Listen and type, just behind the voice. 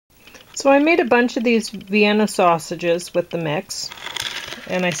So I made a bunch of these Vienna sausages with the mix,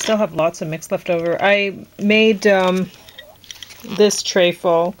 and I still have lots of mix left over. I made this tray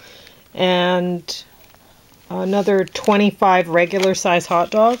full and another 25 regular size hot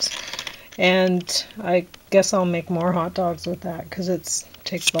dogs, and I guess I'll make more hot dogs with that because it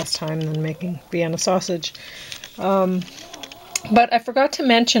takes less time than making Vienna sausage. But I forgot to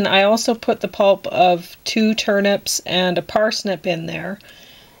mention I also put the pulp of 2 turnips and a parsnip in there.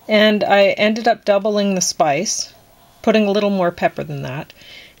 And I ended up doubling the spice, putting a little more pepper than that.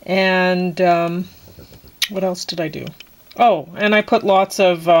 And what else did I do? Oh, and I put lots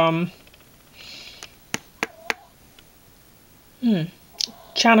of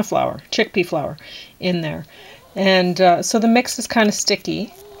chana flour, chickpea flour in there. And so the mix is kind of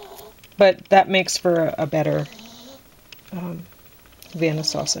sticky, but that makes for a better Vienna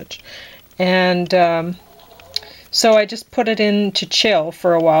sausage. And so I just put it in to chill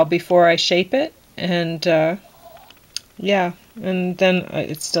for a while before I shape it, and yeah, and then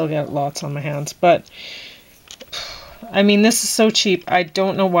it still got lots on my hands. But I mean, this is so cheap. I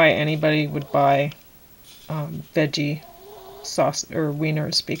don't know why anybody would buy veggie sauce or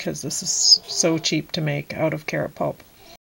wieners, because this is so cheap to make out of carrot pulp.